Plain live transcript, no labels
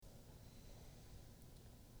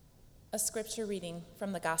A scripture reading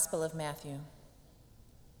from the Gospel of Matthew.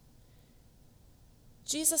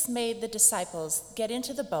 Jesus made the disciples get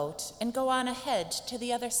into the boat and go on ahead to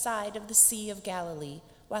the other side of the Sea of Galilee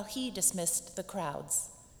while he dismissed the crowds.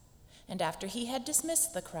 And after he had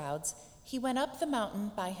dismissed the crowds, he went up the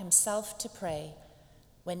mountain by himself to pray.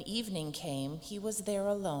 When evening came, he was there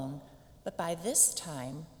alone, but by this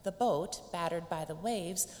time the boat, battered by the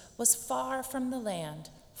waves, was far from the land,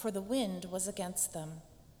 for the wind was against them.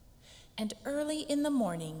 And early in the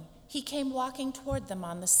morning, he came walking toward them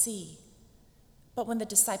on the sea. But when the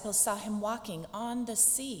disciples saw him walking on the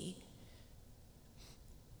sea,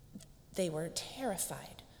 they were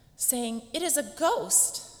terrified, saying, "It is a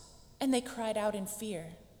ghost!" And they cried out in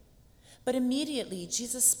fear. But immediately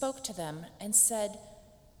Jesus spoke to them and said,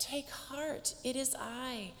 "Take heart, it is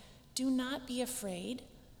I. Do not be afraid."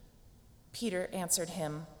 Peter answered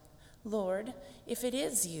him, "Lord, if it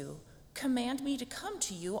is you, command me to come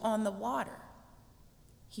to you on the water."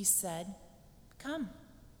 He said, "Come."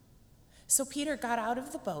 So Peter got out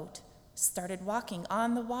of the boat, started walking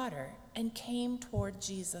on the water, and came toward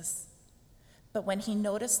Jesus. But when he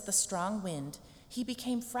noticed the strong wind, he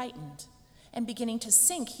became frightened, and beginning to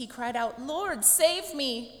sink, he cried out, "Lord, save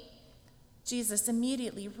me!" Jesus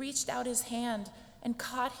immediately reached out his hand and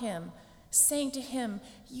caught him, saying to him,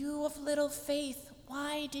 "You of little faith,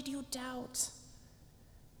 why did you doubt?"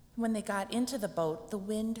 When they got into the boat, the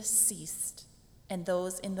wind ceased, and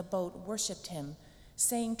those in the boat worshiped him,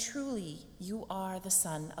 saying, "Truly, you are the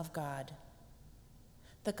Son of God."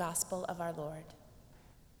 The Gospel of our Lord.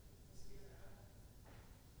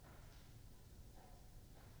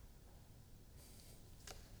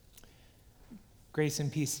 Grace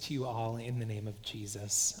and peace to you all in the name of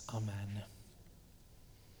Jesus. Amen.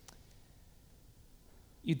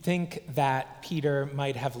 You'd think that Peter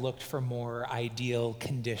might have looked for more ideal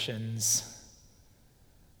conditions.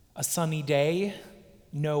 A sunny day,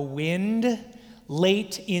 no wind,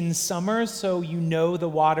 late in summer, so you know the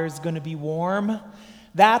water's going to be warm.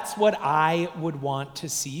 That's what I would want to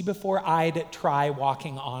see before I'd try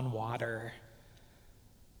walking on water.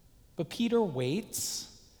 But Peter waits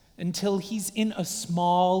until he's in a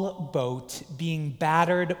small boat being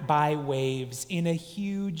battered by waves in a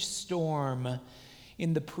huge storm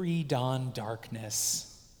in the pre-dawn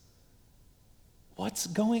darkness. What's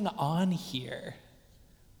going on here?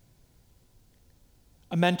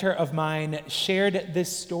 A mentor of mine shared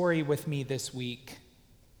this story with me this week.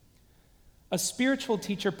 A spiritual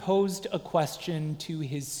teacher posed a question to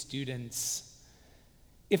his students.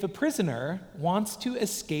 If a prisoner wants to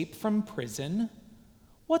escape from prison,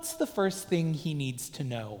 what's the first thing he needs to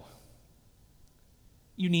know?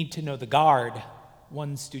 "You need to know the guard,"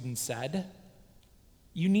 one student said.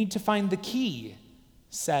 "You need to find the key,"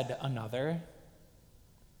 said another.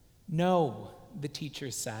 "No," the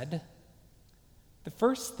teacher said. "The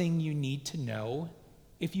first thing you need to know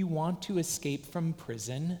if you want to escape from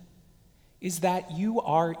prison is that you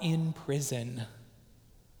are in prison.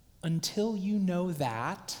 Until you know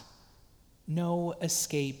that, no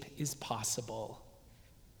escape is possible."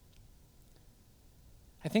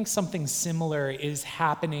 I think something similar is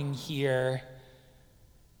happening here.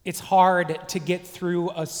 It's hard to get through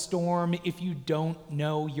a storm if you don't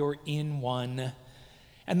know you're in one.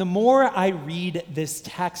 And the more I read this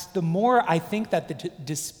text, the more I think that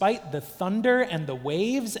despite the thunder and the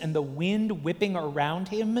waves and the wind whipping around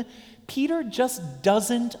him, Peter just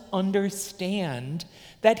doesn't understand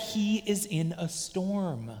that he is in a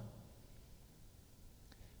storm.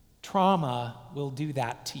 Trauma will do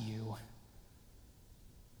that to you.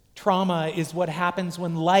 Trauma is what happens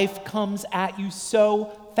when life comes at you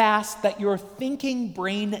so fast that your thinking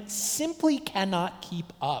brain simply cannot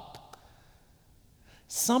keep up.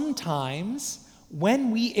 Sometimes,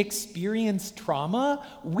 when we experience trauma,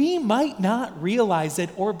 we might not realize it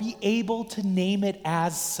or be able to name it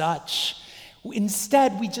as such.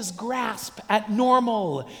 Instead, we just grasp at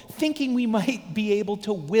normal, thinking we might be able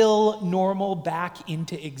to will normal back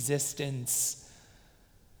into existence.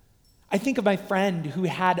 I think of my friend who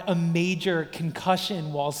had a major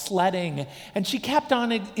concussion while sledding, and she kept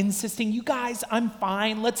on insisting, "You guys, I'm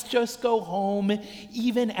fine, let's just go home,"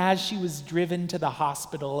 even as she was driven to the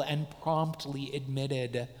hospital and promptly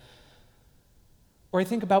admitted. Or I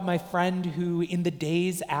think about my friend who, in the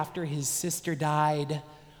days after his sister died,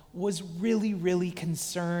 was really, really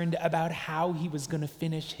concerned about how he was going to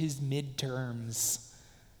finish his midterms.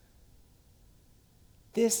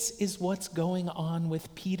 This is what's going on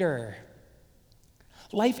with Peter.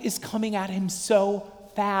 Life is coming at him so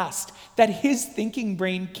fast that his thinking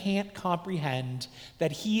brain can't comprehend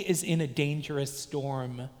that he is in a dangerous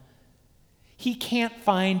storm. He can't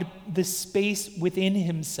find the space within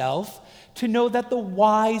himself to know that the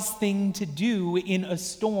wise thing to do in a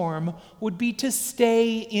storm would be to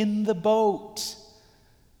stay in the boat.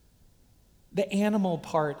 The animal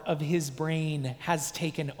part of his brain has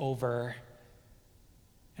taken over.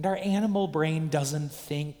 And our animal brain doesn't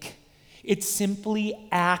think. It simply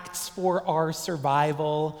acts for our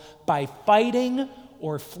survival by fighting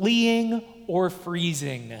or fleeing or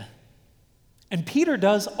freezing. And Peter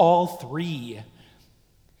does all three.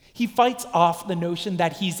 He fights off the notion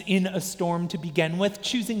that he's in a storm to begin with,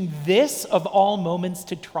 choosing this of all moments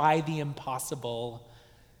to try the impossible.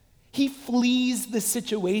 He flees the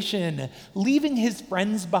situation, leaving his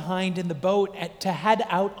friends behind in the boat to head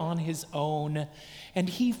out on his own, and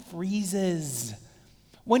he freezes.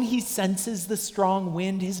 When he senses the strong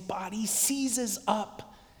wind, his body seizes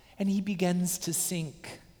up, and he begins to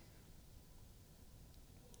sink.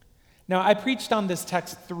 Now, I preached on this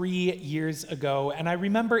text 3 years ago, and I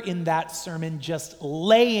remember in that sermon just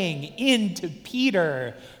laying into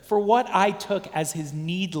Peter for what I took as his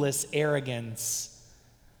needless arrogance.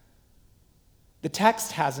 The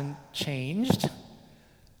text hasn't changed,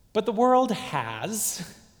 but the world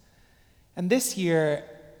has. And this year,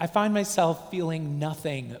 I find myself feeling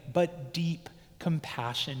nothing but deep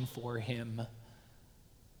compassion for him.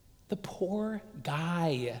 The poor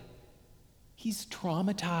guy. He's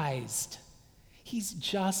traumatized. He's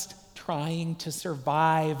just trying to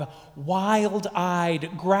survive,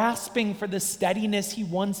 wild-eyed, grasping for the steadiness he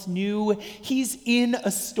once knew. He's in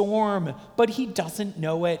a storm, but he doesn't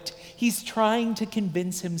know it. He's trying to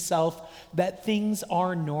convince himself that things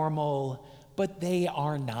are normal, but they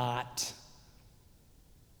are not.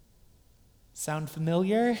 Sound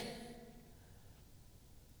familiar?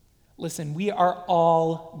 Listen, we are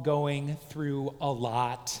all going through a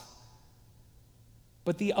lot.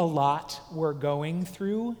 But the a lot we're going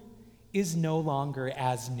through is no longer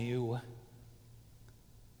as new.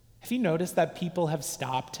 Have you noticed that people have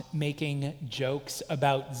stopped making jokes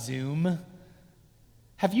about Zoom?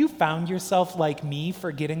 Have you found yourself like me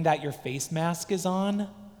forgetting that your face mask is on?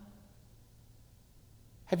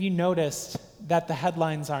 Have you noticed that the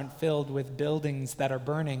headlines aren't filled with buildings that are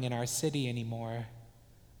burning in our city anymore?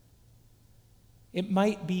 It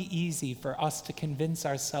might be easy for us to convince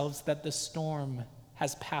ourselves that the storm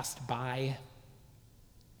has passed by.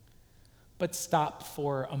 But stop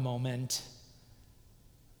for a moment.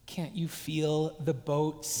 Can't you feel the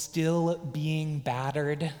boat still being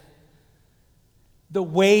battered? The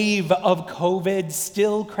wave of COVID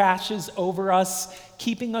still crashes over us,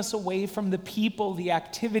 keeping us away from the people, the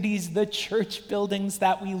activities, the church buildings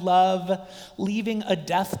that we love, leaving a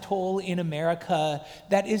death toll in America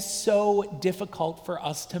that is so difficult for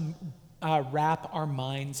us to wrap our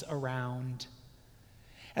minds around.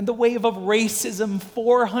 And the wave of racism,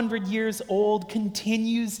 400 years old,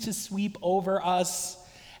 continues to sweep over us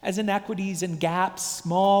as inequities and gaps,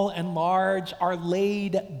 small and large, are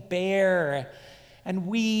laid bare. And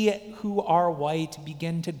we who are white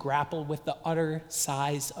begin to grapple with the utter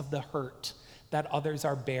size of the hurt that others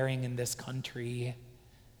are bearing in this country.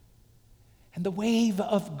 And the wave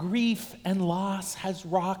of grief and loss has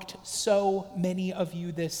rocked so many of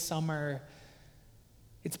you this summer.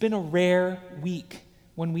 It's been a rare week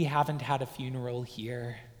when we haven't had a funeral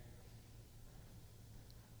here.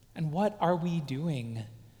 And what are we doing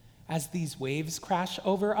as these waves crash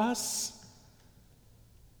over us?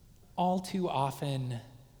 All too often,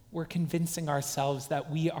 we're convincing ourselves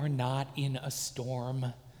that we are not in a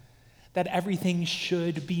storm, that everything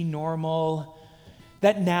should be normal,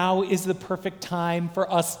 that now is the perfect time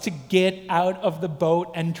for us to get out of the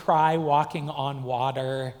boat and try walking on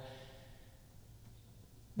water.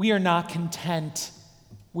 We are not content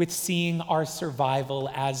with seeing our survival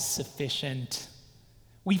as sufficient.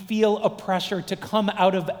 We feel a pressure to come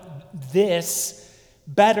out of this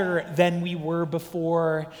better than we were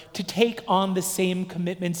before, to take on the same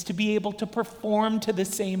commitments, to be able to perform to the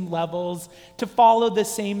same levels, to follow the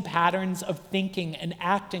same patterns of thinking and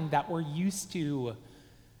acting that we're used to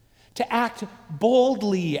act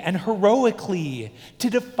boldly and heroically, to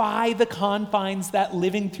defy the confines that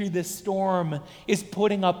living through this storm is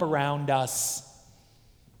putting up around us.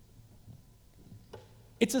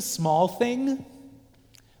 It's a small thing,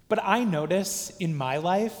 but I notice in my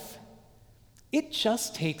life, it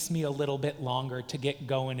just takes me a little bit longer to get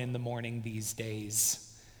going in the morning these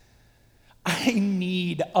days. I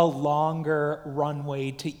need a longer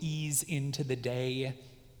runway to ease into the day.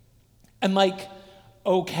 And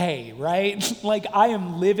okay, right? I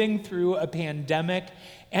am living through a pandemic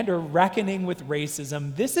and a reckoning with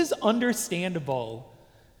racism. This is understandable.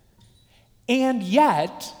 And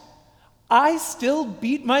yet, I still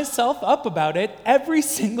beat myself up about it every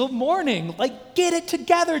single morning. Like, get it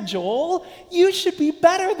together, Joel. You should be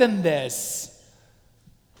better than this.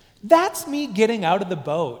 That's me getting out of the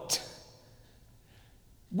boat.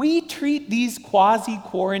 We treat these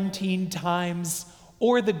quasi-quarantine times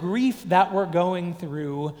or the grief that we're going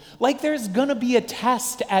through like there's gonna be a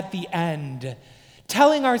test at the end,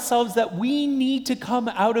 telling ourselves that we need to come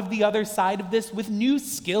out of the other side of this with new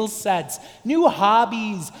skill sets, new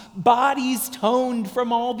hobbies, bodies toned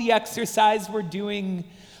from all the exercise we're doing.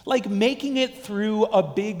 Like making it through a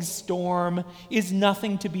big storm is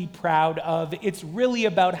nothing to be proud of. It's really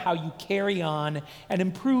about how you carry on and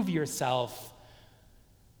improve yourself.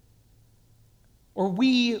 Or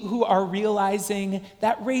we who are realizing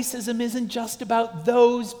that racism isn't just about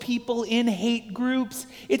those people in hate groups,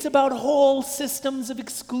 it's about whole systems of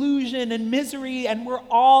exclusion and misery, and we're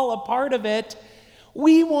all a part of it.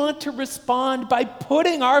 We want to respond by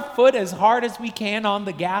putting our foot as hard as we can on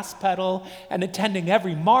the gas pedal and attending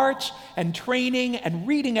every march and training and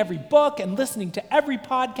reading every book and listening to every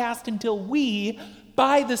podcast until we,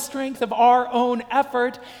 by the strength of our own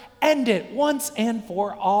effort, end it once and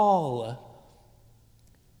for all.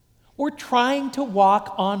 We're trying to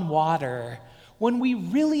walk on water when we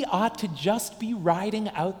really ought to just be riding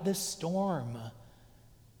out the storm.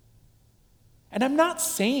 And I'm not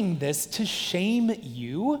saying this to shame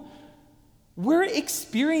you. We're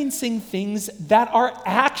experiencing things that are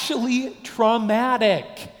actually traumatic.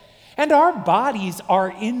 And our bodies are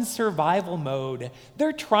in survival mode.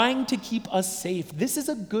 They're trying to keep us safe. This is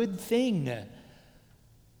a good thing.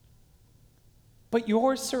 But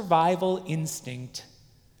your survival instinct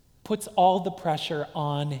puts all the pressure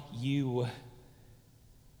on you.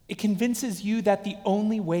 It convinces you that the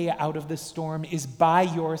only way out of the storm is by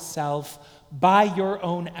yourself, by your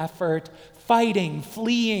own effort, fighting,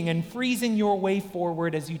 fleeing, and freezing your way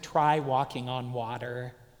forward as you try walking on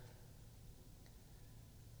water.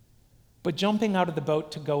 But jumping out of the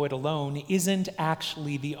boat to go it alone isn't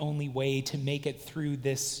actually the only way to make it through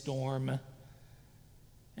this storm.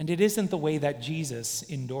 And it isn't the way that Jesus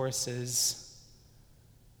endorses.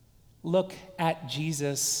 Look at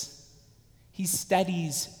Jesus. He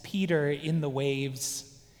steadies Peter in the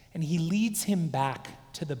waves, and he leads him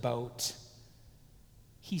back to the boat.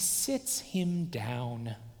 He sits him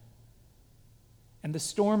down. And the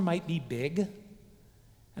storm might be big,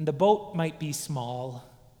 and the boat might be small,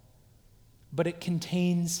 but it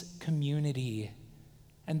contains community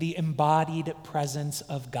and the embodied presence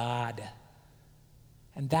of God.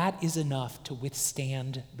 And that is enough to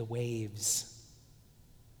withstand the waves.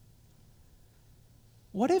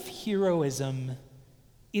 What if heroism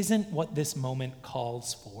isn't what this moment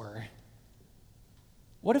calls for?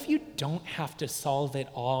 What if you don't have to solve it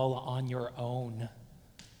all on your own?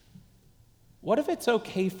 What if it's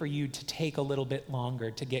okay for you to take a little bit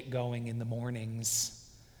longer to get going in the mornings?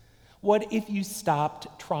 What if you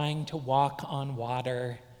stopped trying to walk on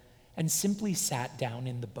water and simply sat down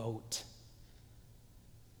in the boat?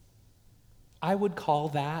 I would call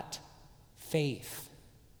that faith.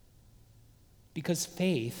 Because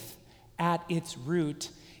faith, at its root,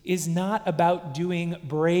 is not about doing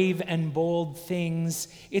brave and bold things.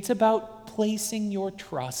 It's about placing your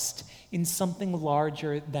trust in something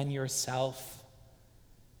larger than yourself.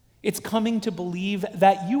 It's coming to believe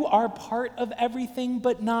that you are part of everything,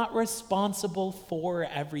 but not responsible for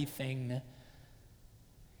everything.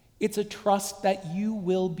 It's a trust that you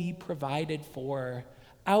will be provided for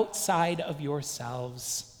outside of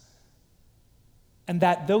yourselves. And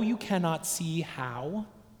that though you cannot see how,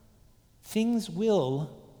 things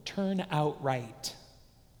will turn out right.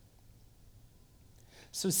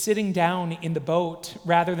 So sitting down in the boat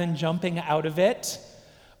rather than jumping out of it,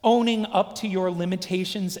 owning up to your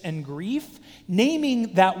limitations and grief,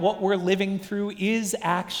 naming that what we're living through is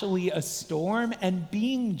actually a storm, and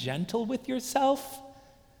being gentle with yourself,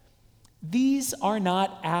 these are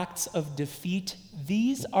not acts of defeat,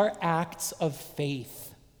 these are acts of faith.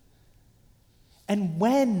 And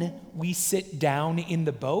when we sit down in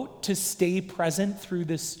the boat to stay present through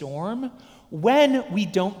the storm, when we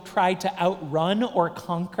don't try to outrun or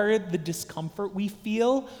conquer the discomfort we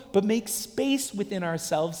feel, but make space within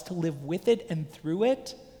ourselves to live with it and through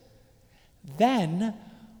it, then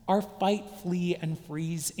our fight, flee, and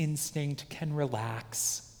freeze instinct can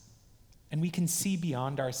relax, and we can see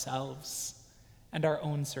beyond ourselves and our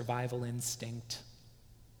own survival instinct.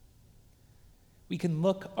 We can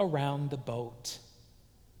look around the boat,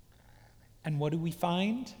 and what do we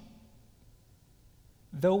find?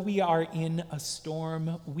 Though we are in a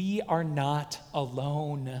storm, we are not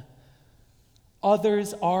alone.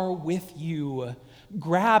 Others are with you,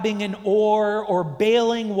 grabbing an oar or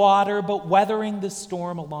bailing water, but weathering the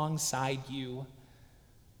storm alongside you.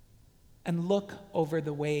 And look over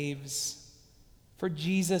the waves, for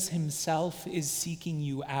Jesus himself is seeking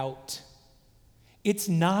you out. It's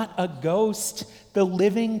not a ghost. The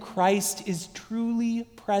living Christ is truly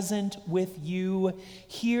present with you,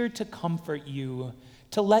 here to comfort you,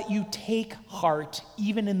 to let you take heart,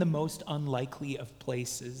 even in the most unlikely of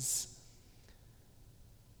places.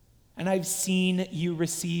 And I've seen you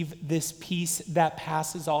receive this peace that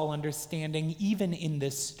passes all understanding, even in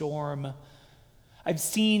this storm. I've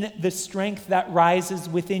seen the strength that rises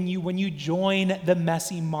within you when you join the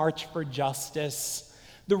messy march for justice.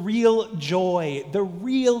 The real joy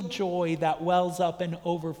that wells up and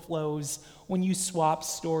overflows when you swap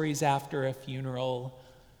stories after a funeral.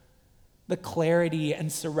 The clarity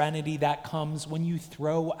and serenity that comes when you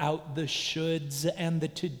throw out the shoulds and the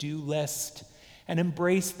to-do list and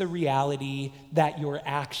embrace the reality that you're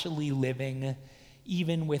actually living,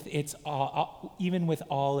 even with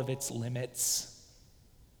all of its limits.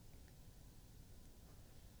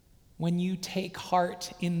 When you take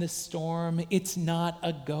heart in the storm, it's not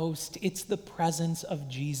a ghost, it's the presence of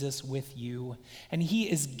Jesus with you. And he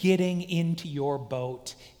is getting into your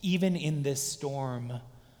boat, even in this storm.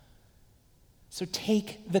 So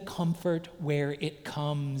take the comfort where it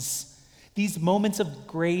comes. These moments of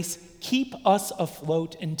grace keep us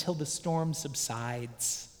afloat until the storm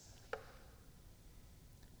subsides.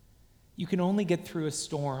 You can only get through a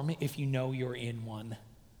storm if you know you're in one.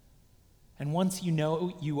 And once you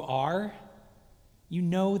know you are, you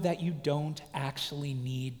know that you don't actually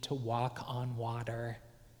need to walk on water.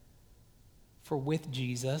 For with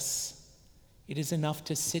Jesus, it is enough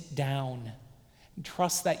to sit down and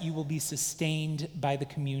trust that you will be sustained by the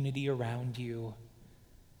community around you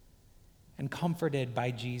and comforted by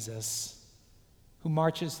Jesus, who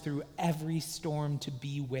marches through every storm to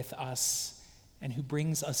be with us and who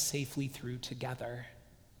brings us safely through together.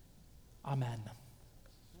 Amen.